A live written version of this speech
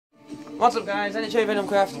What's up guys, NHA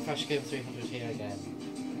Venomcraft. Fresh Game 300 here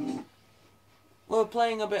again. We're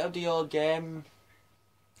playing a bit of the old game,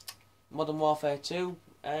 Modern Warfare 2,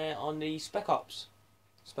 on the Spec Ops.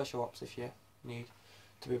 Special Ops if you need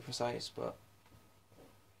to be precise, but...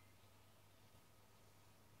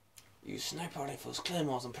 Use sniper rifles,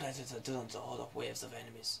 claymores and predator drones to hold off waves of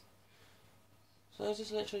enemies. So it's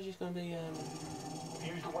just literally just going to be... Use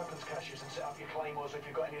the weapons caches and set up your claymores if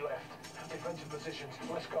you've got any left. Defensive positions,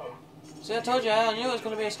 let's go. See, I told you, I knew it was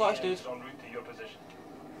going to be a Scottish dude. En route to your position.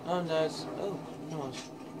 And there's... Oh, no one's...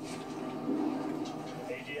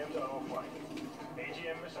 AGMs are offline.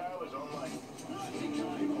 AGM missile is online.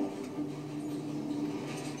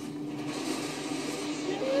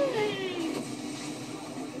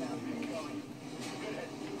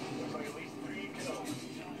 Looks like at least 3 kills.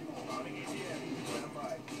 Mounting AGM, stand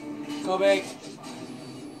by. Kobe!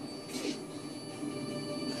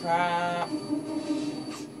 Crap!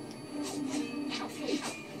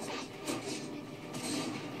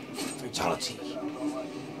 Fatality!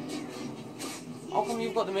 How come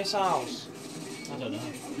you've got the missiles? I don't know.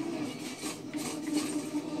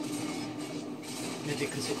 Maybe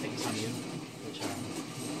because it thinks I'm you, which I am.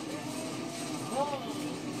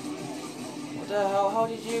 What the hell? How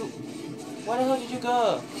did you... Where the hell did you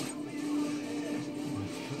go?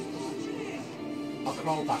 I'll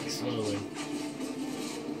crawl back slowly.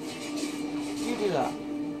 You do that.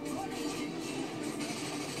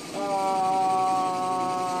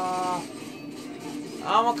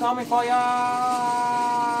 I'm coming for ya!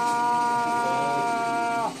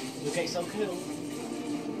 You'll get yourself killed.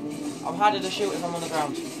 I'm harder to shoot if I'm on the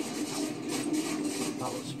ground.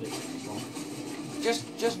 That looks a bit wrong.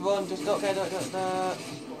 Just run. Just don't get the.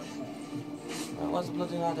 Where's the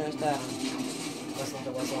bloody ladder? It's there. Where's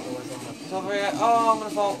London? It's over here. Oh, I'm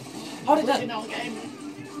gonna fall. How did that? Now game.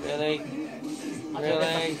 Really? I don't know if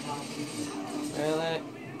I can. Really?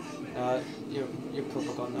 No, you're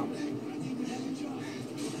proper gone now.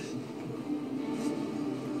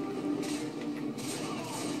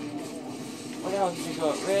 Where the hell did you go?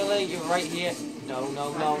 Really? You're right here. No.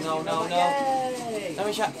 Yay! Let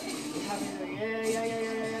me check. Yeah.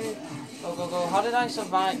 Go. How did I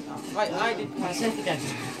survive? Right, I did. I'm safe again.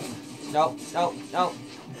 No.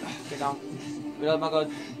 Get down. Reload my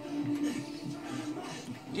gun.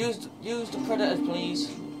 Use the predators, please.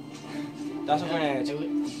 That's a grenade. Do it.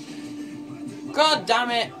 God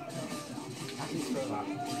damn it! I can throw that.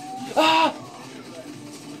 Ah!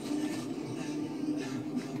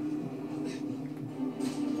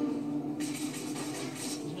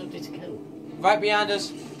 There's nobody to kill. Right behind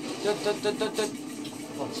us. For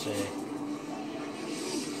God's sake.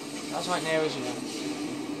 That's right near us, you know.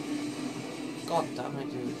 God damn it,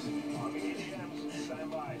 dude. Arming AGMs, stand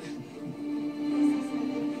by.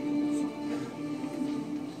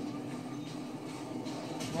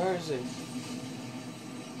 Where is he?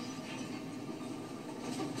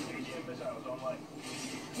 AGM missiles online.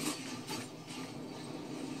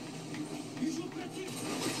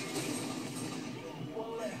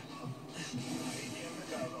 One left. AGM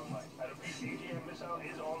missiles online. I repeat, AGM missile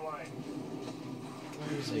is online.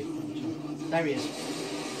 Where is he? There he is.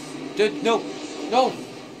 Dude, no!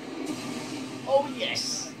 Oh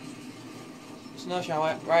yes! Snow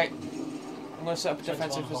shower. Right. I'm gonna set up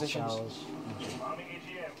defensive positions. Arming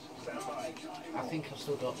AGMs, stand by. I think I've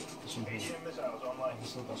still got something. AGM missiles online. I've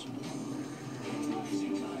still got something.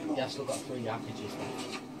 Yeah, I've still got 3 packages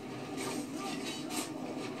left.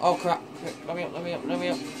 Oh crap. Let me up. I'm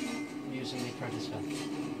using the Predator.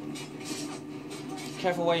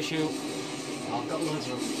 Careful where you shoot. I've got loads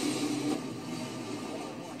of them.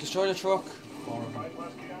 Destroy the truck. 4 of them. Right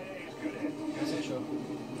plus KIA is good hit. Where's it truck?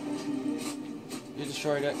 You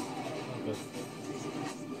destroyed it. Oh good.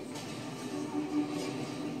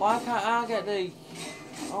 Why can't I get the...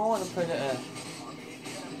 I want the predator.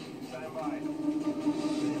 Stand by.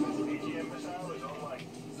 AGM missile is online.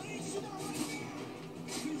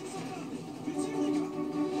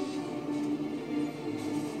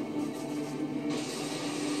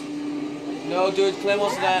 No, dude,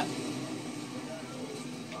 Claymore's there.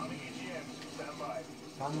 Arming AGMs, stand by.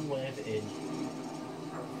 Fan wave in.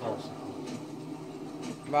 False.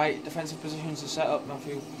 Right, defensive positions are set up,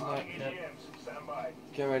 Matthew. Right, Arming AGMs, stand by.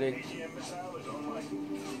 get ready. AGM missile is online.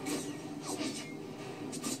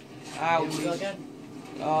 Ouch. Here we go again.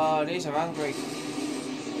 Oh, these are angry.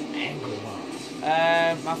 Angry ones.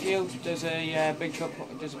 Matthew, there's a big truck.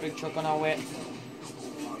 There's a big truck on our way.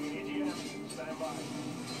 Arming AGMs, stand by.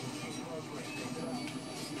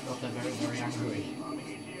 God, they're very, very angry. Arming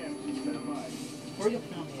AGMs, stand by. Hurry up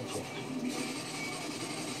now, Major.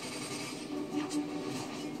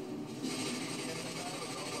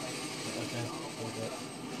 it.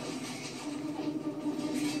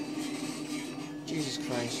 Jesus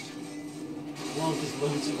Christ. Lord, there's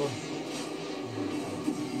loads of them.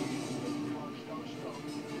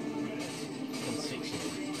 There's 6 of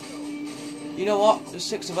them. You know what? There's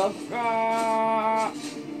 6 of them. Ah!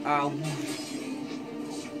 Ow.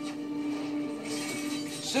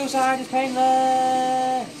 Suicide is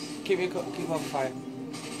painless! Keep on fire.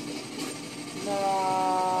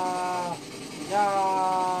 No!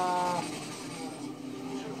 No!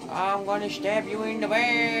 I'm gonna stab you in the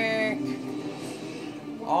back!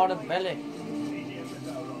 Or the belly.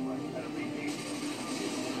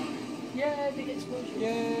 Yeah, big explosion.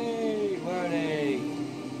 Yay! Where are they?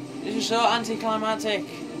 This is so anticlimactic.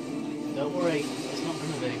 Don't worry, it's not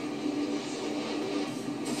gonna be.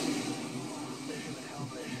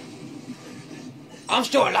 I'm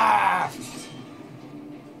still alive!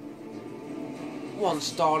 1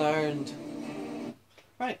 star earned.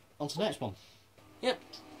 Right, on to the next one. Yep.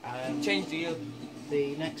 Change the year.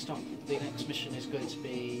 The next mission is going to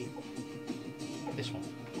be this one.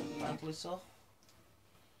 Apparently so.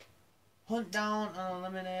 Hunt down and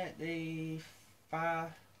eliminate the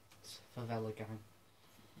Favela gang.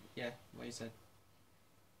 Yeah, what you said.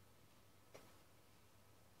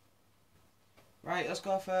 Right, let's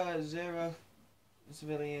go for 0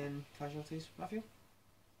 civilian casualties, Matthew.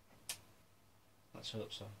 Let's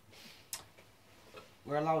hope so.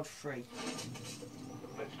 We're allowed 3.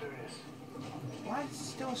 Let's do this. Why is it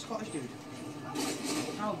still a Scottish dude?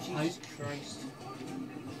 Oh, Jesus Christ.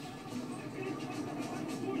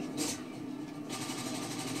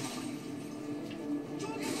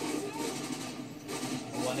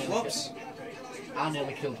 Whoops. I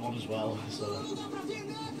nearly killed one as well, so... He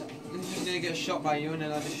just didn't get shot by you and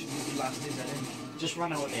then I just blasted his head in. Just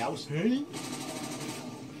ran out of the house. Hey?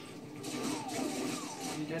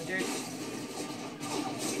 You dead, dude?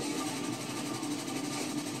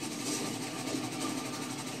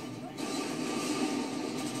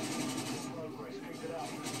 Progress, keep it up.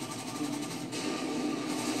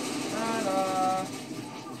 Ta-da.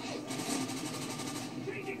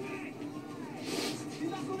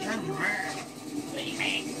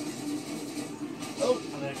 Oh,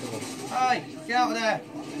 I'm gonna kill one. Hi, get out of there!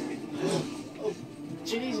 Oh,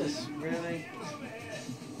 Jesus! Really?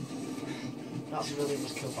 That civilian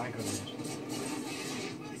was killed by a grenade.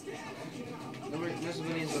 No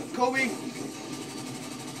civilians left. Kobe!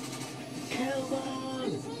 Kill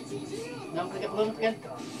them! Now I'm gonna get blown up again.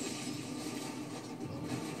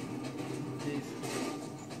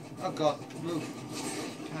 Oh god, move.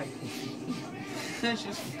 Hi. I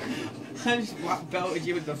just black belted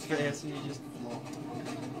you in the face and you just flopped.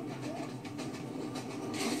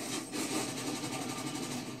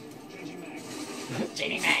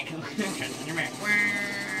 Changing mag! Changing mag.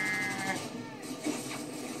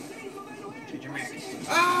 Changing mag.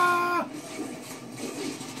 Ah!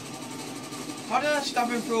 How did I stab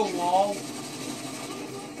him through a wall?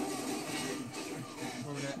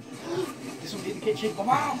 There's somebody in the kitchen. Come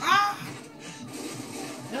on! Ah!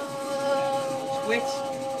 No! Quit.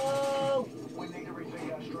 We need to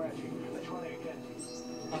rethink our strategy. Let's run it again.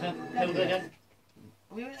 Okay, here we go again.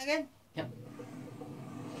 Are we doing it again? Yep.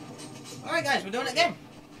 Alright guys, we're doing it again.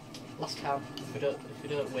 Last time. If we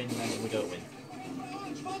don't win, then we don't win.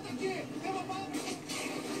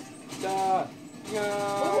 Yeah.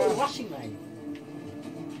 Oh, washing lane.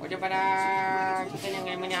 Not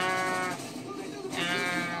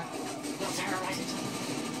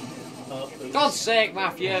Oh, oops. God's sake,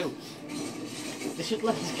 Matthew! They should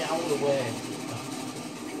let us get out of the way.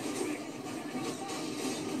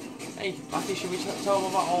 Hey, Matthew, should we tell them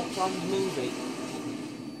about our planned movie?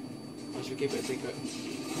 Or should we keep it a secret?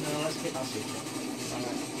 No, let's keep that secret.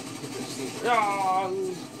 Alright, keep it a secret. Ah!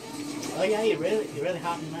 Oh yeah, you're really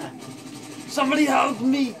hard in there. Somebody help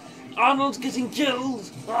me! Arnold's getting killed!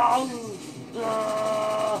 Oh,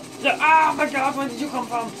 ah my god, where did you come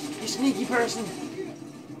from? You sneaky person!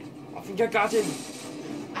 I think I got him!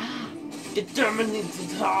 Ah! Determined to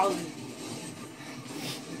die!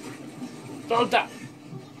 Don't die!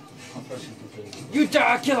 I'll throw something through. You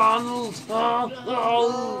dare kill Arnold! Oh,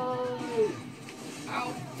 oh.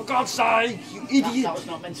 For God's sake, you idiot! That was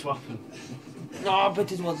not meant to happen. No,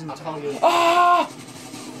 but it wasn't. I'll tell you. Ah!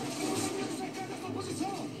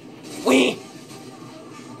 Wee!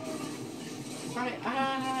 Right,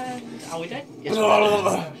 and... Are we dead? Yes, No.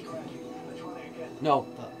 we're dead. No.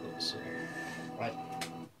 That looks... Right.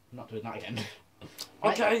 I'm not doing that again.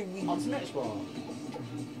 Right, Okay. on to the next one.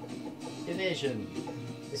 Invasion.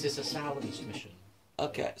 This is a silenced mission.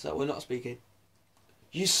 Okay, so we're not speaking.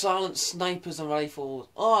 Use silent snipers and rifles.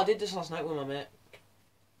 Oh, I did this last night with my mate.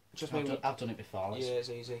 Just I've done it before. Yeah, it's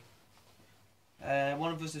easy.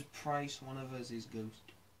 One of us is Price, one of us is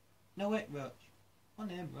Ghost. No, wait, Roach. My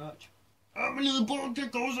name, Roach. I'm a little bug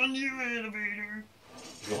that goes on your elevator.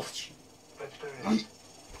 Roach. Let's do this.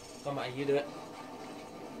 Go on, Matty, you do it.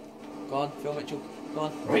 Go on, Phil Mitchell. Go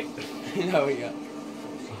on. Right. There we go.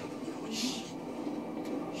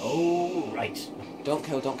 Oh, right. Don't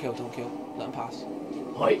kill, don't kill, don't kill. Let him pass.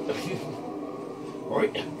 Right.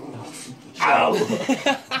 Right. Ow!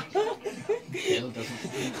 Kill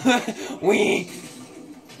doesn't. Wee!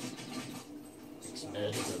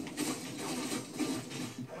 Silence him.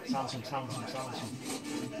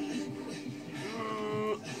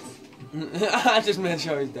 I just made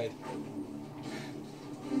sure he's dead.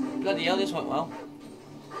 Bloody hell, this went well.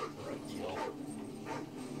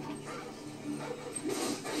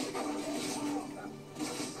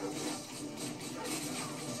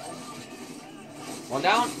 One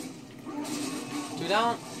down. Two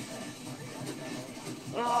down.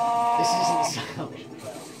 This isn't sound.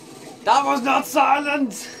 That was not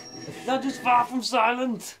silent! That was far from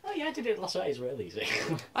silent! Oh yeah, I did it last night, it's really easy.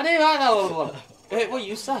 I didn't like that other one. Well,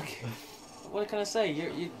 you suck. What can I say?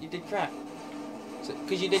 You did crap.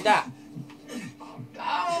 Because you did that.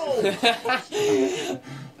 Oh!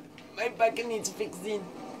 My back needs fixing.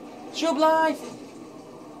 Shub life!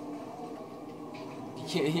 I'm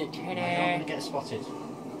gonna get spotted.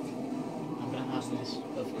 I'm gonna have this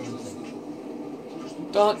of green thing.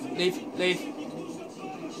 Don't leave.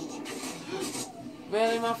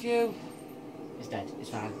 Really, Matthew? It's dead. It's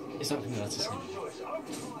fine. It's not gonna notice him.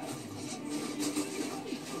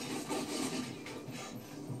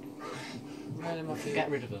 Really, Matthew? Get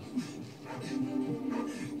rid of him.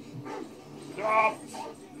 Stop!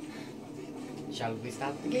 Shall we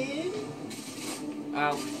start again?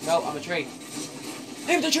 Ow. No, I'm a tree.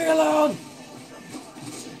 Leave the tree alone!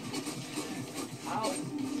 Ow.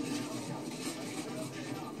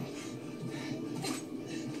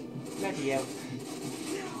 Bloody hell.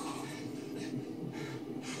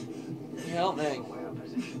 Can you help me?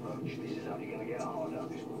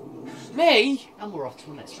 Me? And we're off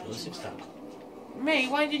to an explosive start. Me?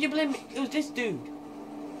 Why did you blame me? It was this dude.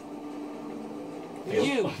 It was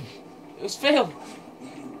you. It was Phil.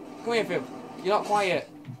 Come here, Phil. You're not quiet.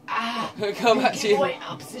 Ah! Go back to your...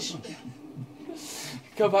 our position.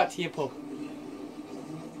 Go back to your pub.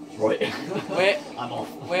 Right. Wait. I'm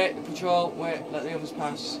off. Wait, patrol. Wait, let the others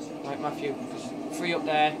pass. Right, Matthew. Three up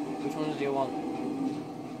there. Which ones do you want?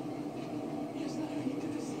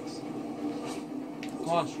 Come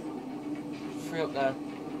on. Three up there.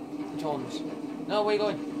 Which ones? No, where are you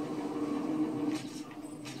going?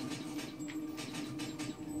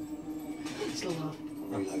 Still alive.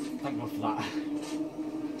 Thank God for that.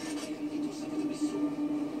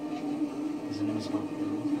 There's an invisible.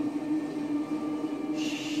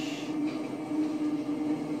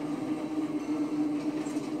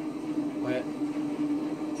 Wait.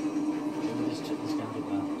 This guy did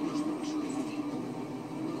that.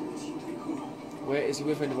 Wait, is he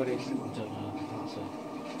with anybody? I don't know. I can't say.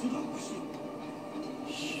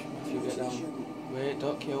 Shh, Matthew, get down. Wait,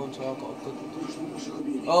 don't kill until I've got a good...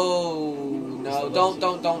 Oh, no, don't.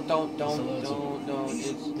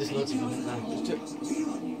 It's... There's loads of them now. It's too...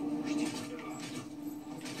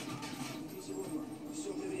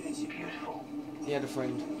 Beautiful. He had a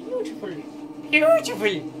friend. Beautiful.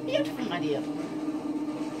 Beautiful, my dear.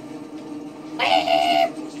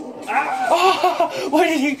 Oh, where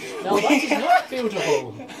did he... No, that is not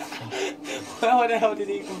beautiful. Where the hell did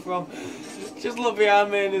he come from? Just look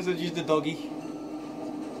behind me and there's just a doggy.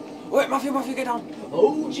 Wait, Matthew, get down.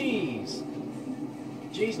 Oh, jeez.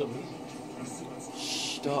 Jeez, Louise.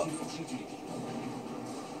 Shh, stop.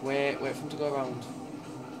 Wait for him to go around.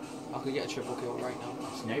 I could get a triple kill right now.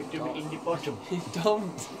 Sniped him in the bottom.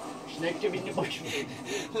 Don't. Sniped him in the bottom.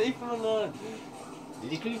 Leave him alone.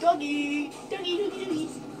 Little doggy. Doggy.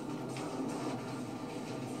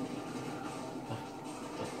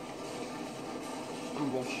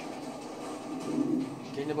 Ambush.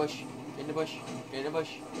 Get in the bush. Get in the bush. Get in the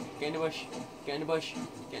bush. Get in the bush. Get in the bush.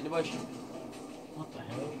 Get in the bush. What the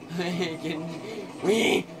hell? Get in.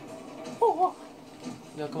 Wee. Oh.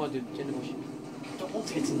 No, come on, dude. Get in the bush. I don't want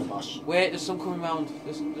to get in the bush. Wait, there's some coming round.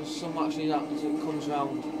 There's some actually that comes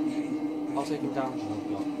round. I'll take him down. Oh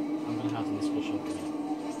god. I'm gonna have this bush up here.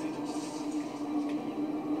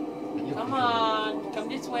 Come on, come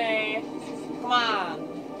this way.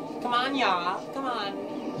 Come on, yeah. Come on.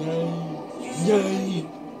 Yay!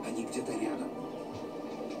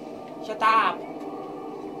 Shut up.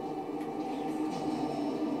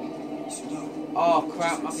 Oh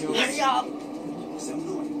crap, Matthew. Hurry up!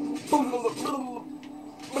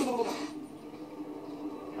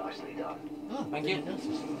 Nicely done. Oh, Thank you. didn't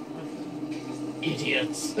notice.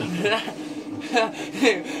 Idiots!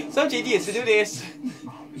 Such idiots to do this.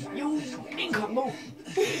 You income!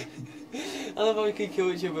 I love how we can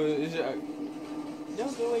kill each other. It's like,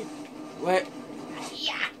 no, go away. Wait.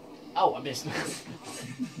 Yeah! Oh, I missed. We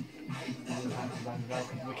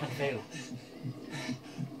can fail.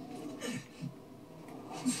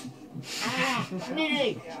 Ah!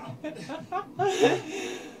 Nearly!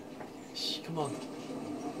 Shh, come on.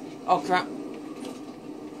 Oh crap.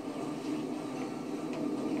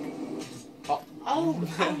 Oh. Oh,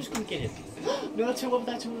 I was going to get him. No, two over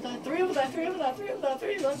there, two over there, three over there, three over there, three over there,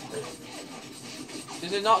 three over there.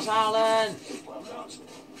 Is it not silent?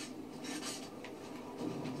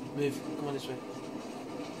 Move. Come on this way.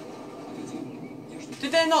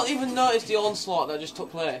 Did they not even notice the onslaught that just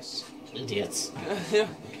took place? Idiots.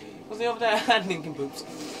 Was he over there handing boots?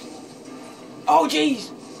 Oh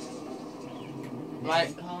jeez! Right.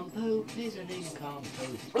 Incompoop is an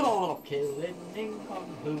incompoop. Oh! Killing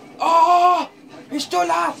incompoop. Oh! He's still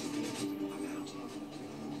alive!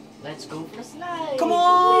 Let's go for a slide. Come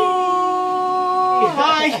on!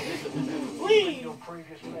 Hi! Whee! Your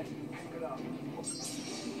previous men. Keep it up.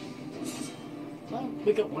 Well,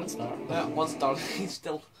 we got one star. Yeah, one's done. He's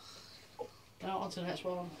still. Now on to the next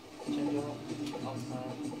one. Change it up.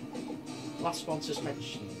 Last one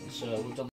suspension. So we've done